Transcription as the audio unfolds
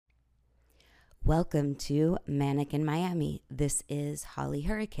Welcome to Manic in Miami. This is Holly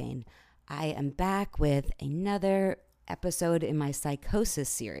Hurricane. I am back with another episode in my Psychosis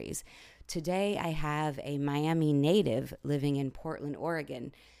series. Today I have a Miami native living in Portland,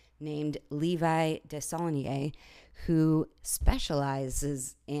 Oregon, named Levi Desaulniers, who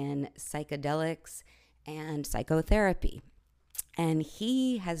specializes in psychedelics and psychotherapy. And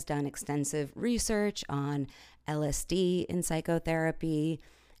he has done extensive research on LSD in psychotherapy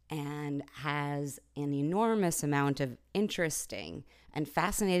and has an enormous amount of interesting and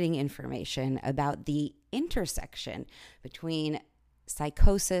fascinating information about the intersection between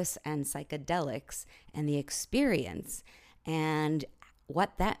psychosis and psychedelics and the experience and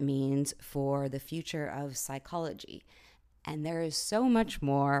what that means for the future of psychology. And there is so much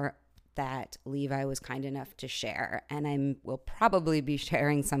more that Levi was kind enough to share, and I will probably be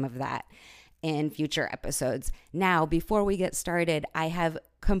sharing some of that in future episodes. Now, before we get started, I have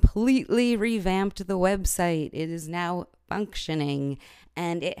completely revamped the website. It is now functioning,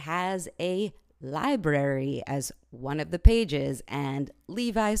 and it has a library as one of the pages, and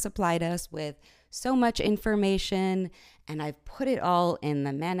Levi supplied us with so much information, and I've put it all in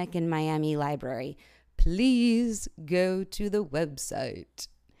the Manic in Miami library. Please go to the website,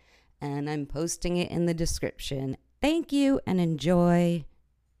 and I'm posting it in the description. Thank you and enjoy.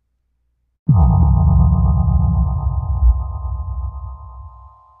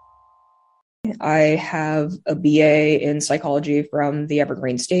 I have a BA in psychology from the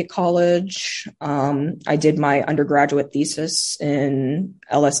Evergreen State College. I did my undergraduate thesis in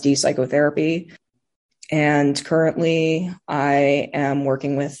LSD psychotherapy. And currently I am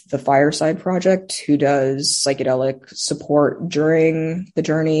working with the Fireside Project, who does psychedelic support during the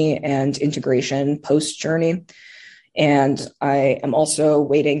journey and integration post-journey. And I am also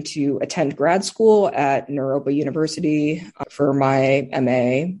waiting to attend grad school at Naropa University for my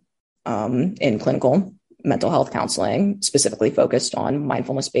MA in clinical mental health counseling, specifically focused on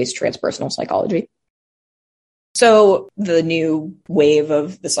mindfulness-based transpersonal psychology. So the new wave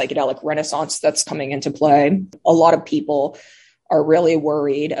of the psychedelic renaissance that's coming into play, a lot of people are really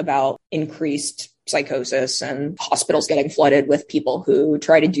worried about increased psychosis and hospitals getting flooded with people who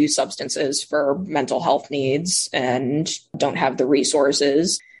try to do substances for mental health needs and don't have the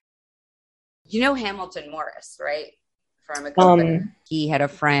resources. You know Hamilton Morris, right? He had a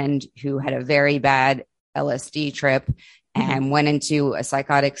friend who had a very bad LSD trip and went into a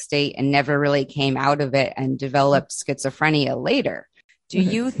psychotic state and never really came out of it and developed schizophrenia later. Do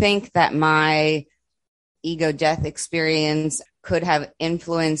you think that my ego death experience could have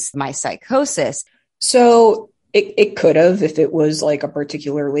influenced my psychosis? So it could have, if it was like a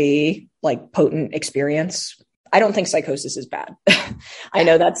particularly like potent experience. I don't think psychosis is bad. I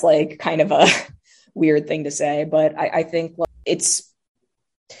know that's like kind of a weird thing to say, but I think it's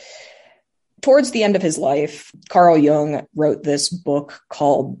towards the end of his life. Carl Jung wrote this book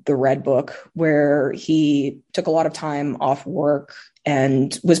called The Red Book, where he took a lot of time off work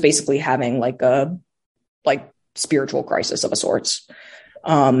and was basically having like a spiritual crisis of a sorts.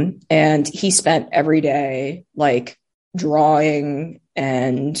 And he spent every day like drawing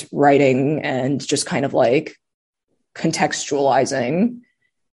and writing and just kind of like contextualizing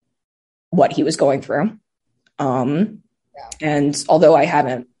what he was going through. And although I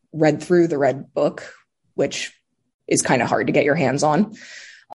haven't read through the Red Book, which is kind of hard to get your hands on,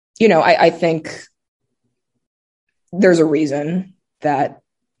 I think there's a reason that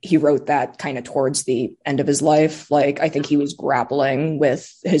he wrote that kind of towards the end of his life. Like, I think he was grappling with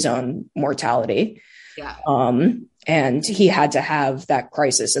his own mortality. Yeah. And he had to have that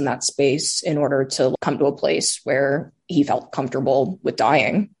crisis in that space in order to come to a place where he felt comfortable with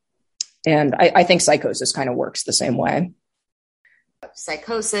dying. And I think psychosis kind of works the same way.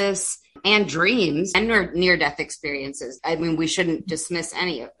 Psychosis and dreams and near-death experiences. I mean, we shouldn't dismiss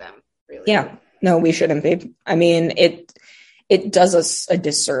any of them, really. Yeah, no, we shouldn't be. I mean, it does us a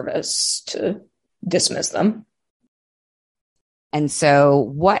disservice to dismiss them. And so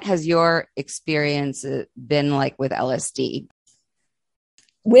what has your experience been like with LSD?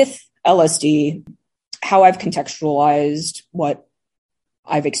 With LSD, how I've contextualized what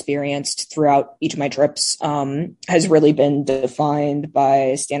I've experienced throughout each of my trips has really been defined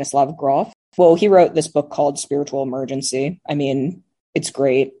by Stanislav Grof. Well, he wrote this book called Spiritual Emergency. I mean, it's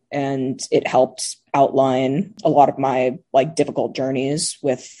great, and it helped outline a lot of my like difficult journeys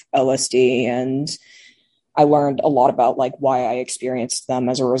with LSD, and I learned a lot about like why I experienced them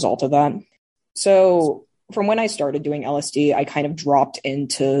as a result of that. So from when I started doing LSD, I kind of dropped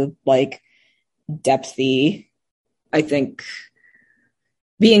into like depthy, I think,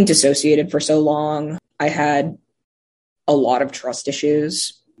 being dissociated for so long. I had a lot of trust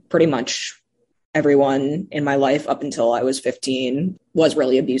issues pretty much everyone in my life up until I was 15 was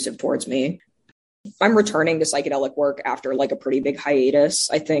really abusive towards me. I'm returning to psychedelic work after like a pretty big hiatus.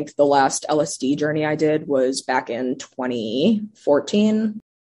 I think the last LSD journey I did was back in 2014.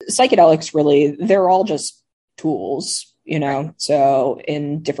 Psychedelics really, they're all just tools, you know? So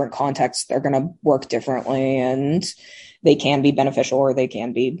in different contexts, they're going to work differently, and they can be beneficial or they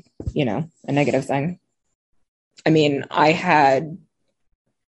can be, you know, a negative thing. I mean, I had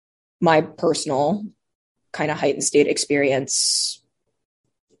my personal kind of heightened state experience.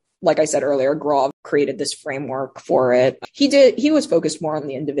 Like I said earlier, Grov created this framework for it. He was focused more on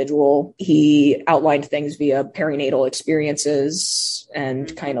the individual. He outlined things via perinatal experiences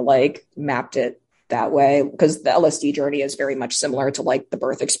and kind of like mapped it that way, because the LSD journey is very much similar to like the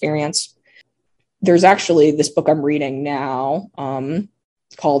birth experience. There's actually this book I'm reading now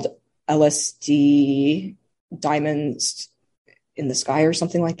called LSD Diamonds in the Sky or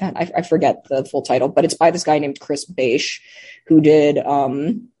something like that. I forget the full title, but it's by this guy named Chris Beisch, who did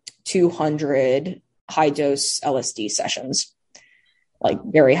 200 high dose LSD sessions, like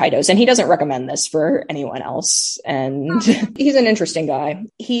very high dose. And he doesn't recommend this for anyone else. And he's an interesting guy.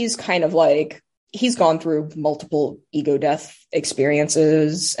 He's kind of like, he's gone through multiple ego death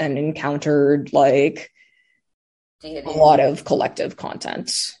experiences and encountered like a lot of collective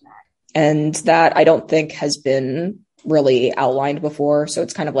content. And that I don't think has been really outlined before. So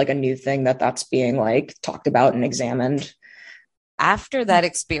it's kind of like a new thing that's being like talked about and examined. After that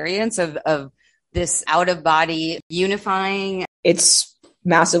experience of this out of body unifying, it's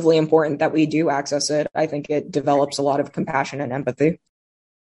massively important that we do access it. I think it develops a lot of compassion and empathy.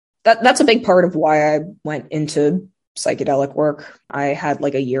 That's a big part of why I went into psychedelic work. I had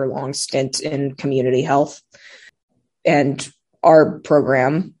like a year-long stint in community health, and our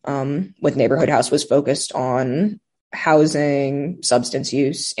program with Neighborhood House was focused on housing, substance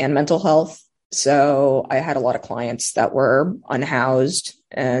use, and mental health. So I had a lot of clients that were unhoused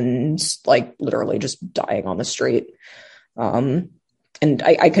and like literally just dying on the street. And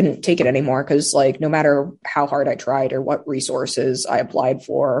I couldn't take it anymore, because like no matter how hard I tried or what resources I applied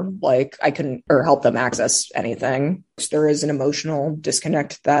for, like I couldn't or help them access anything. There is an emotional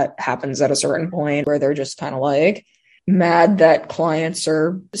disconnect that happens at a certain point where they're just kind of like mad that clients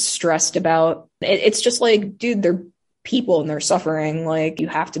are stressed about it. It's just like, dude, they're people and they're suffering. Like you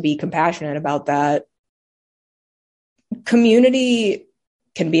have to be compassionate about that. Community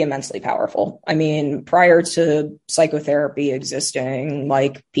can be immensely powerful. I mean, prior to psychotherapy existing,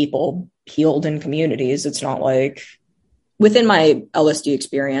 like people healed in communities. It's not like within my LSD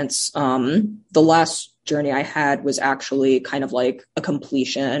experience, the last journey I had was actually kind of like a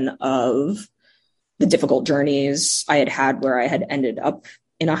completion of the difficult journeys I had where I had ended up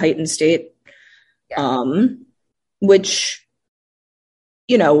in a heightened state, which,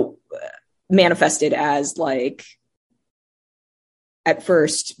 you know, manifested as like, at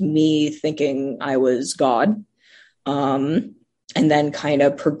first, me thinking I was God, and then kind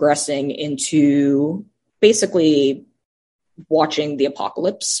of progressing into basically watching the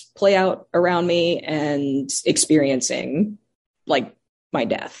apocalypse play out around me and experiencing like my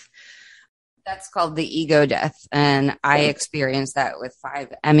death. That's called the ego death. And I experienced that with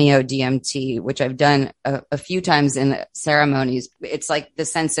 5-MeO-DMT, which I've done a few times in the ceremonies. It's like the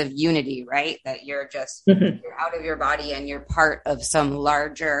sense of unity, right? That you're just, you're out of your body and you're part of some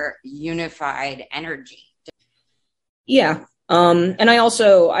larger unified energy. Yeah. And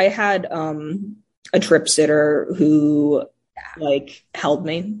I had a trip sitter who like held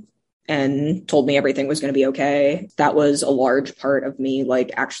me and told me everything was going to be okay. That was a large part of me,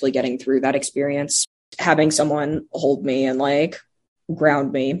 like actually getting through that experience. Having someone hold me and like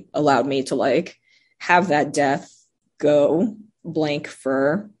ground me allowed me to like have that death go blank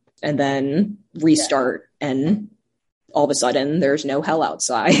and then restart. And all of a sudden there's no hell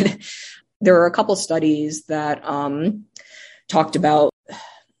outside. There are a couple studies that talked about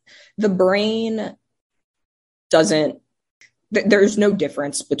the brain there's no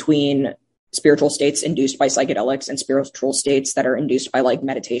difference between spiritual states induced by psychedelics and spiritual states that are induced by like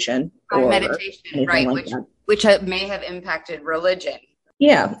meditation. Right. Like which may have impacted religion.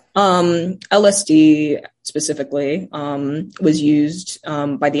 Yeah. LSD specifically was used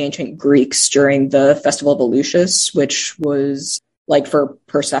by the ancient Greeks during the Festival of Eleusis, which was like for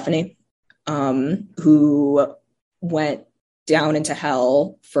Persephone, who went down into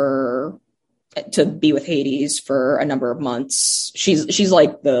hell to be with Hades for a number of months. She's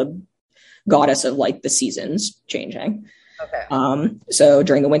like the goddess of like the seasons changing. Okay. So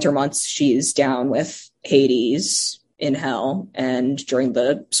during the winter months, she's down with Hades in hell. And during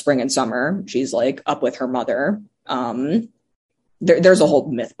the spring and summer, she's like up with her mother. there's a whole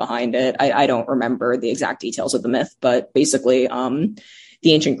myth behind it. I don't remember the exact details of the myth, but basically,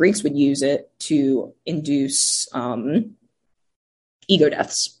 the ancient Greeks would use it to induce ego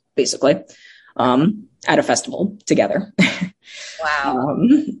deaths, basically, at a festival together. Wow.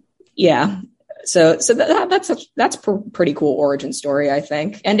 Yeah. So that's pretty cool origin story, I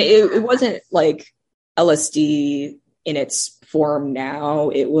think. And it wasn't like LSD in its form now.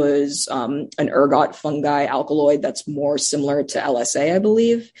 It was an ergot fungi alkaloid that's more similar to LSA, I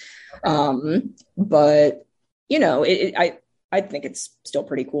believe. But you know, I think it's still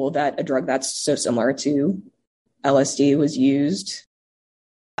pretty cool that a drug that's so similar to LSD was used.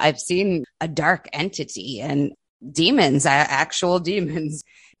 I've seen a dark entity and demons, actual demons.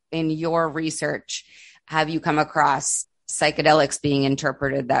 In your research, have you come across psychedelics being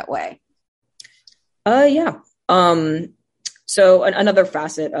interpreted that way? Yeah. So another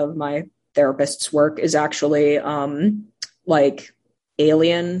facet of my therapist's work is actually like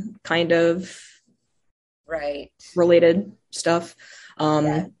alien kind of related stuff.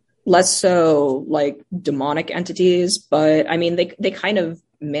 Less so like demonic entities, but I mean they kind of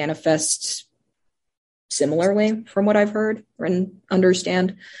manifest similarly from what I've heard and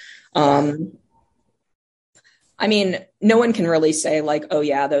understand. I mean, no one can really say like, oh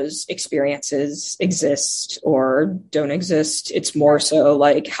yeah, those experiences exist or don't exist. It's more so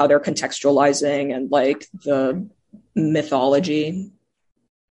like how they're contextualizing and like the mythology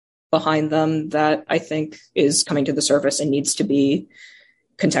behind them that I think is coming to the surface and needs to be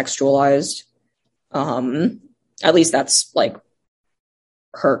contextualized. At least that's like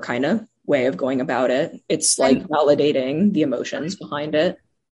her kind of way of going about it. It's like validating the emotions behind it.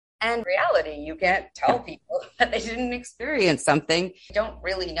 And reality, you can't tell people that they didn't experience something you don't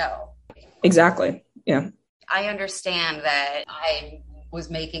really know. Exactly. Yeah. I understand that I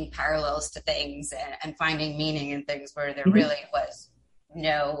was making parallels to things and finding meaning in things where there really was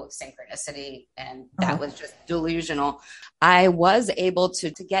no synchronicity, and that was just delusional. I was able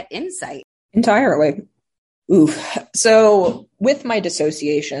to get insight. Entirely. Oof. So with my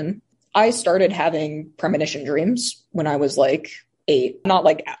dissociation, I started having premonition dreams when I was like 8. Not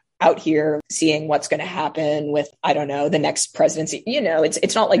like out here seeing what's going to happen with, I don't know, the next presidency. You know,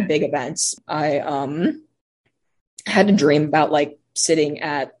 it's not like big events. I had a dream about like sitting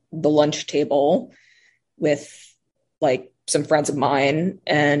at the lunch table with like some friends of mine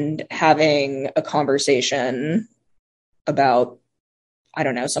and having a conversation about, I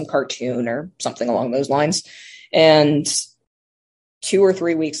don't know, some cartoon or something along those lines. And 2 or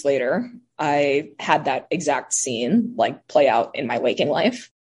 3 weeks later, I had that exact scene like play out in my waking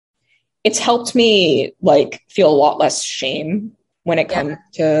life. It's helped me like feel a lot less shame when it comes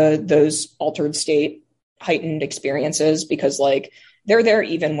to those altered state heightened experiences, because like they're there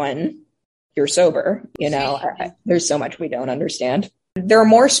even when you're sober, you know. There's so much we don't understand. There are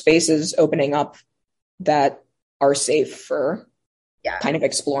more spaces opening up that are safe for kind of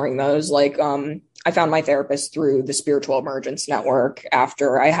exploring those. Like I found my therapist through the Spiritual Emergence Network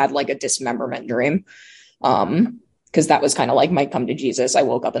after I had like a dismemberment dream. Because that was kind of like my come to Jesus. I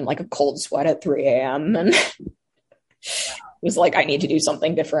woke up in like a cold sweat at 3 a.m. and was like, I need to do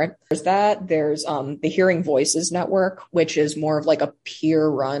something different. There's that. There's the Hearing Voices Network, which is more of like a peer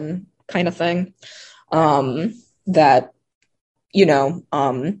run kind of thing. That, you know,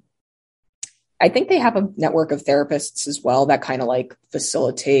 I think they have a network of therapists as well that kind of like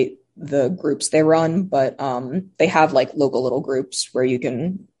facilitate the groups they run, but they have like local little groups where you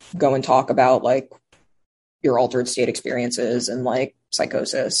can go and talk about like your altered state experiences and like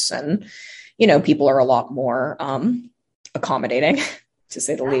psychosis, and you know, people are a lot more accommodating to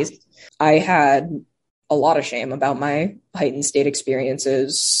say the least. I had a lot of shame about my heightened state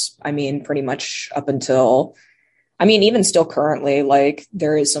experiences. I mean, pretty much up until, I mean, even still currently, like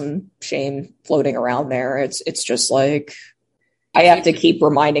there is some shame floating around there. It's just like I have to keep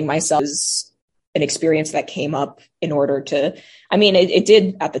reminding myself it's an experience that came up in order to, I mean, it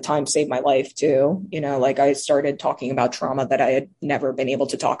did at the time save my life too. You know, like I started talking about trauma that I had never been able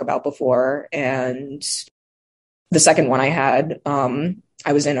to talk about before. And the second one I had,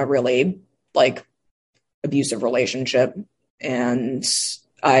 I was in a really like abusive relationship, and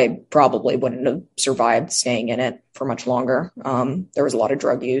I probably wouldn't have survived staying in it for much longer. There was a lot of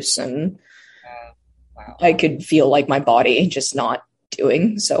drug use, and I could feel like my body just not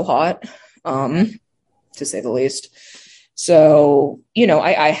doing so hot, to say the least. So, you know,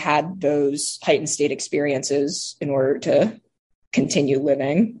 I had those heightened state experiences in order to continue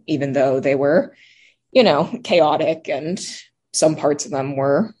living, even though they were, you know, chaotic, and some parts of them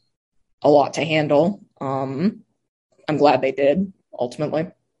were a lot to handle. I'm glad they did ultimately.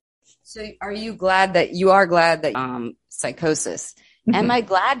 So are you glad that Psychosis? Am I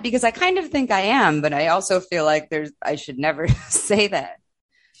glad? Because I kind of think I am, but I also feel like I should never say that.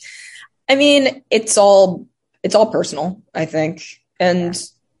 I mean, it's all personal, I think. And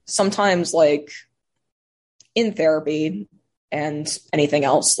sometimes, like, in therapy and anything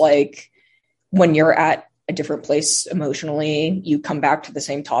else, like, when you're at a different place emotionally, you come back to the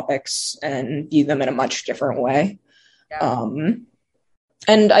same topics and view them in a much different way. Yeah.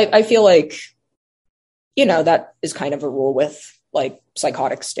 And I feel like, that is kind of a rule with, like,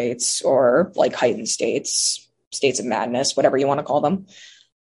 psychotic states or, like, heightened states of madness, whatever you want to call them.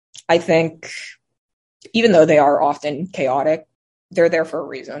 I think even though they are often chaotic, they're there for a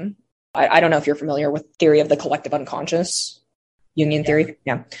reason. I don't know if you're familiar with theory of the collective unconscious, Jungian theory.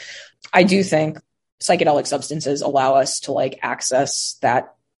 Yeah. I do think psychedelic substances allow us to, like, access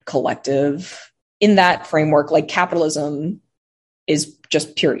that collective. In that framework, like, capitalism is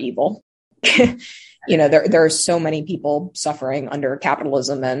just pure evil. There are so many people suffering under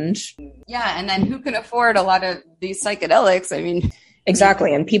capitalism and then who can afford a lot of these psychedelics? I mean,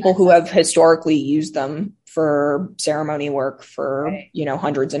 exactly. And people who have historically used them for ceremony work for,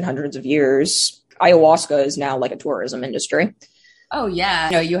 hundreds and hundreds of years. Ayahuasca is now like a tourism industry. Oh,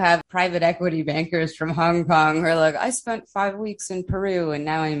 yeah. You have private equity bankers from Hong Kong who are like, I spent 5 weeks in Peru and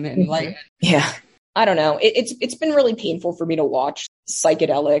now I'm enlightened. Yeah. I don't know. It's been really painful for me to watch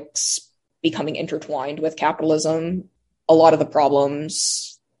psychedelics becoming intertwined with capitalism. A lot of the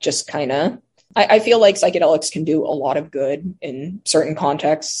problems just kind of, I feel like psychedelics can do a lot of good in certain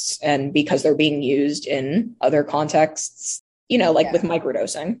contexts. And because they're being used in other contexts, with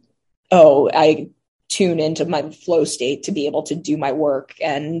microdosing. Oh, I tune into my flow state to be able to do my work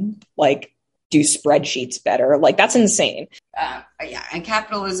and, like, do spreadsheets better. Like, that's insane. And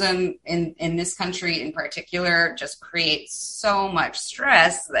capitalism in this country in particular just creates so much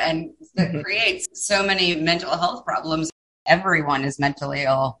stress and that creates so many mental health problems. Everyone is mentally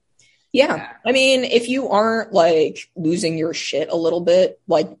ill. Yeah. I mean, if you aren't, like, losing your shit a little bit,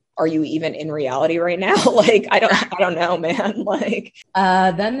 like, are you even in reality right now? Like, I don't know, man. Like,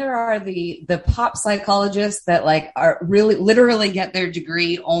 then there are the pop psychologists that, like, are really literally get their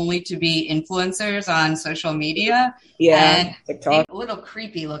degree only to be influencers on social media. Yeah. And TikTok. A little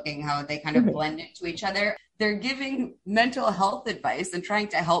creepy looking how they kind of blend into each other. They're giving mental health advice and trying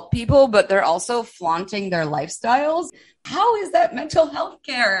to help people, but they're also flaunting their lifestyles. How is that mental health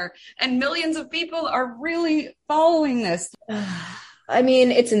care? And millions of people are really following this. I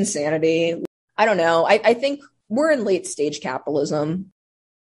mean, it's insanity. I don't know. I think we're in late stage capitalism.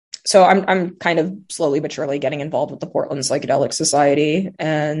 So I'm kind of slowly but surely getting involved with the Portland Psychedelic Society.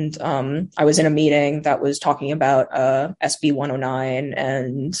 And I was in a meeting that was talking about SB 109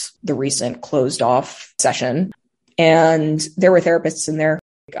 and the recent closed off session. And there were therapists in there.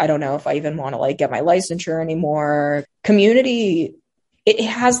 I don't know if I even want to, like, get my licensure anymore. Community, it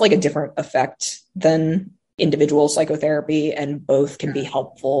has, like, a different effect than individual psychotherapy, and both can be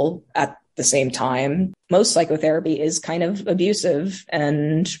helpful at the same time. Most psychotherapy is kind of abusive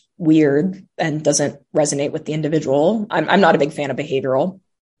and weird and doesn't resonate with the individual. I'm not a big fan of behavioral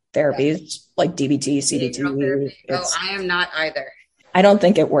therapies like DBT, CBT. I am not either. I don't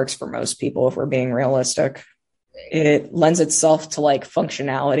think it works for most people, if we're being realistic. It lends itself to, like,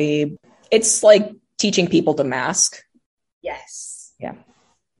 functionality. It's like teaching people to mask. Yes. Yeah.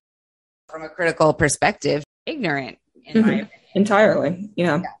 From a critical perspective, ignorant, in my opinion. Entirely.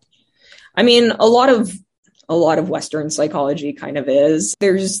 Yeah. I mean, a lot of Western psychology kind of is.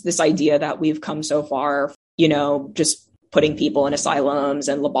 There's this idea that we've come so far, just putting people in asylums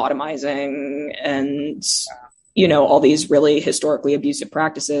and lobotomizing and, all these really historically abusive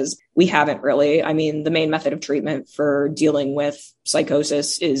practices. We haven't really. I mean, the main method of treatment for dealing with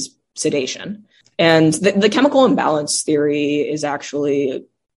psychosis is sedation. And the chemical imbalance theory is actually,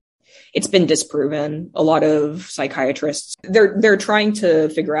 it's been disproven. A lot of psychiatrists, they're trying to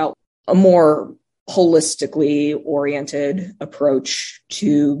figure out a more holistically oriented approach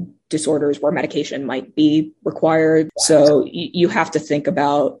to disorders where medication might be required. So you have to think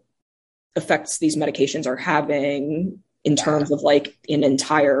about effects these medications are having in terms of, like, an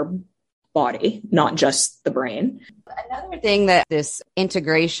entire body, not just the brain. Another thing that this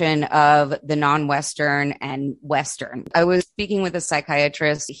integration of the non-Western and Western. I was speaking with a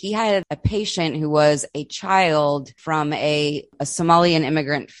psychiatrist. He had a patient who was a child from a Somalian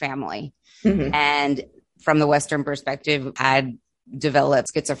immigrant family. And from the Western perspective, had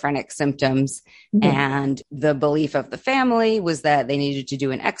developed schizophrenic symptoms. And the belief of the family was that they needed to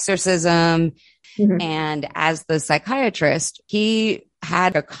do an exorcism. And as the psychiatrist, he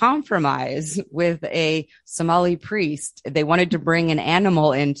had a compromise with a Somali priest. They wanted to bring an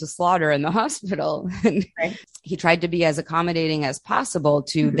animal in to slaughter in the hospital. And Right. he tried to be as accommodating as possible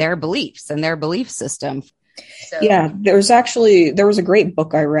to their beliefs and their belief system. So, Yeah, there was a great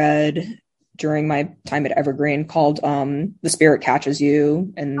book I read during my time at Evergreen called The Spirit Catches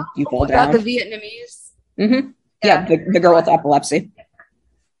You and You Fall about Down. the Vietnamese. Mm-hmm. Yeah, the girl with epilepsy.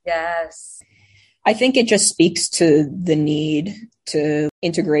 Yes. I think it just speaks to the need to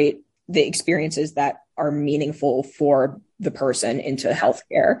integrate the experiences that are meaningful for the person into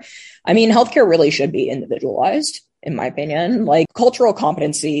healthcare. I mean, healthcare really should be individualized, in my opinion. Like cultural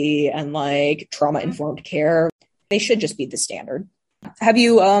competency and like trauma-informed care, they should just be the standard. Have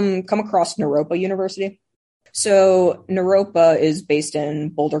you come across Naropa University? So Naropa is based in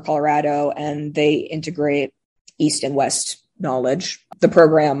Boulder, Colorado, and they integrate East and West knowledge. The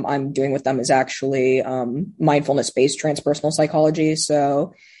program I'm doing with them is actually mindfulness-based transpersonal psychology.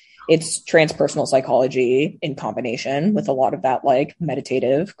 So it's transpersonal psychology in combination with a lot of that like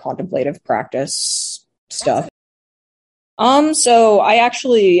meditative, contemplative practice stuff. So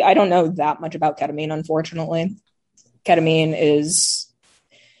I don't know that much about ketamine, unfortunately. Ketamine is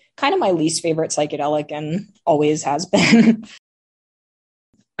kind of my least favorite psychedelic and always has been.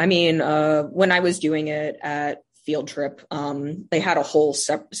 I mean, when I was doing it at Field Trip, they had a whole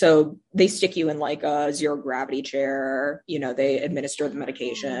so they stick you in like a zero gravity chair, they administer the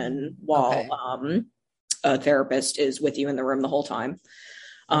medication while a therapist is with you in the room the whole time.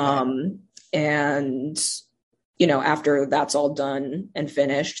 And after that's all done and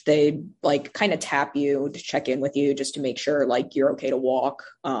finished, they like kind of tap you to check in with you just to make sure like you're okay to walk.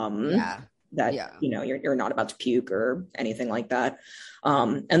 You're not about to puke or anything like that.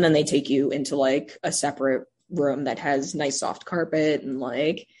 And then they take you into like a separate room that has nice soft carpet and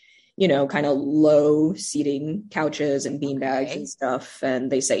like, kind of low seating couches and beanbags and stuff. And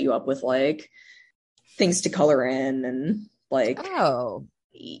they set you up with like things to color in and like, kind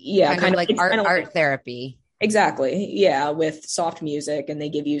of like art therapy. Exactly. Yeah. With soft music, and they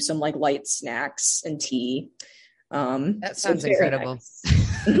give you some like light snacks and tea. That sounds incredible.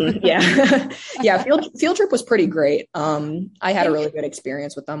 Nice. Yeah. Yeah. Field Trip was pretty great. I had a really good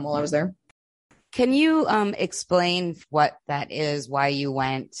experience with them while I was there. Can you explain what that is, why you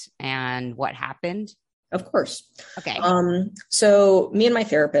went, and what happened? Of course. Okay. So me and my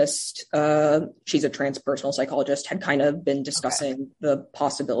therapist, she's a transpersonal psychologist, had kind of been discussing the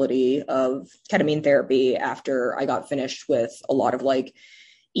possibility of ketamine therapy after I got finished with a lot of like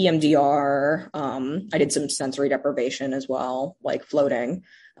EMDR. I did some sensory deprivation as well, like floating.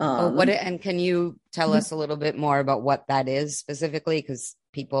 And can you tell us a little bit more about what that is specifically? Because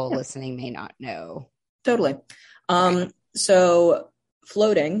people listening may not know. Totally. So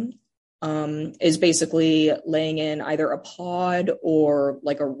floating is basically laying in either a pod or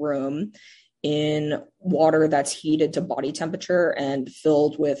like a room in water that's heated to body temperature and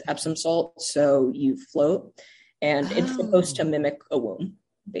filled with Epsom salt. So you float, and it's supposed to mimic a womb,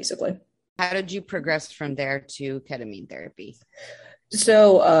 basically. How did you progress from there to ketamine therapy?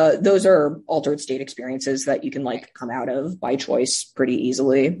 So those are altered state experiences that you can like come out of by choice pretty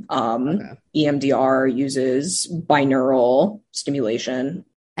easily. EMDR uses binaural stimulation.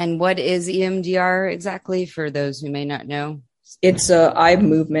 And what is EMDR exactly for those who may not know? It's eye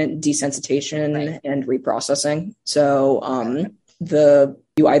movement desensitization and reprocessing. So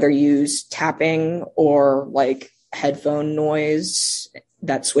you either use tapping or like headphone noise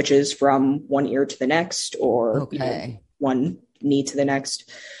that switches from one ear to the next, or one knee to the next,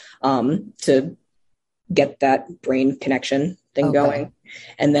 to get that brain connection thing going.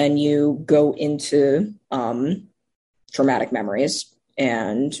 And then you go into traumatic memories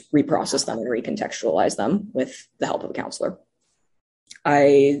and reprocess them and recontextualize them with the help of a counselor.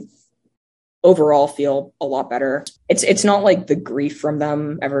 I overall feel a lot better. It's not like the grief from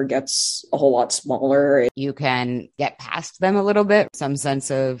them ever gets a whole lot smaller. You can get past them a little bit, some sense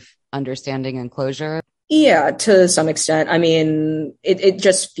of understanding and closure. Yeah, to some extent. I mean, it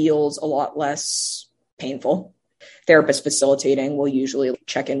just feels a lot less painful. Therapist facilitating will usually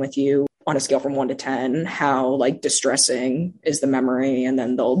check in with you on a scale from 1 to 10, how like distressing is the memory, and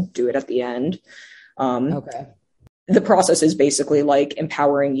then they'll do it at the end. The process is basically like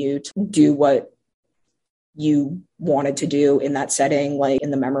empowering you to do what you wanted to do in that setting, like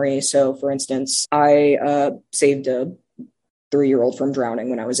in the memory. So for instance, I saved a 3-year-old from drowning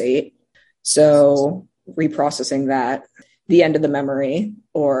when I was 8. So reprocessing that, the end of the memory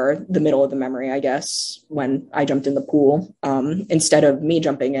or the middle of the memory, I guess, when I jumped in the pool, instead of me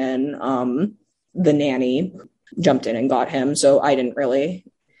jumping in, the nanny jumped in and got him. So I didn't really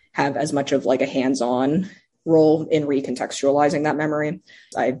have as much of like a hands-on role in recontextualizing that memory.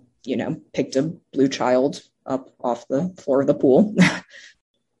 I, picked a blue child up off the floor of the pool.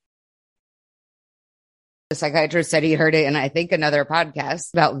 The psychiatrist said he heard it in, I think, another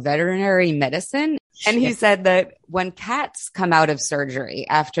podcast about veterinary medicine. And he said that when cats come out of surgery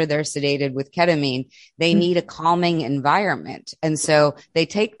after they're sedated with ketamine, they need a calming environment. And so they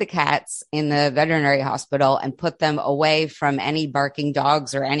take the cats in the veterinary hospital and put them away from any barking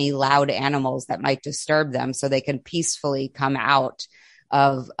dogs or any loud animals that might disturb them so they can peacefully come out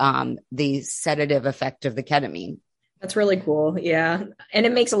of the sedative effect of the ketamine. That's really cool. Yeah. And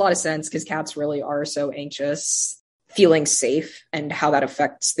it makes a lot of sense because cats really are so anxious, feeling safe, and how that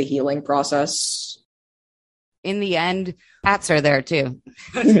affects the healing process. In the end, cats are there too.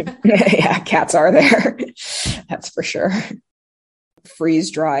 Yeah, cats are there. That's for sure.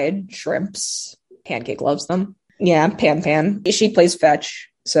 Freeze-dried shrimps. Pancake loves them. Yeah, Pan. She plays fetch.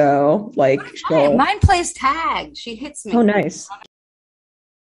 So, mine plays tag. She hits me. Oh, nice.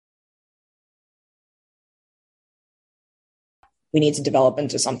 We need to develop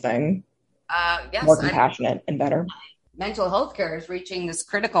into something more compassionate and better. Mental health care is reaching this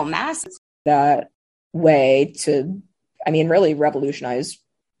critical mass. That way to, really revolutionize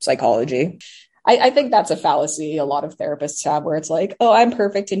psychology. I think that's a fallacy a lot of therapists have, where it's like, oh, I'm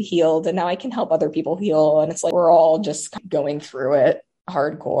perfect and healed, and now I can help other people heal. And it's like, we're all just going through it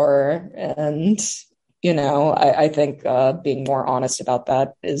hardcore. And, I think being more honest about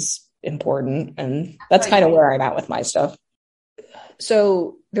that is important. And that's kind of where I'm at with my stuff.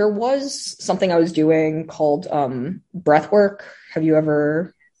 So there was something I was doing called breath work. Have you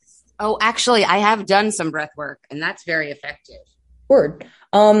ever? Oh, actually, I have done some breath work, and that's very effective. Word.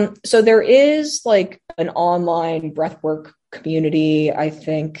 So there is an online breath work community. I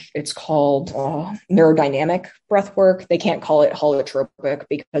think it's called neurodynamic breath work. They can't call it holotropic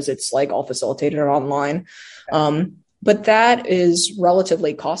because it's all facilitated online. But that is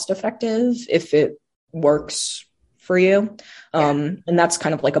relatively cost effective if it works for you. And that's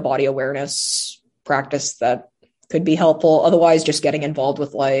kind of a body awareness practice that could be helpful. Otherwise, just getting involved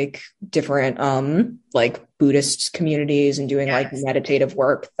with different Buddhist communities and doing meditative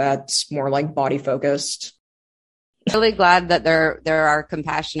work that's more body focused. Really glad that there are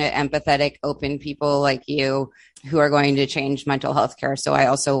compassionate, empathetic, open people like you who are going to change mental health care. So I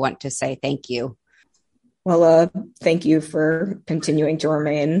also want to say thank you. Well, thank you for continuing to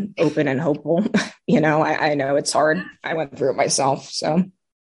remain open and hopeful. I know it's hard. I went through it myself, so.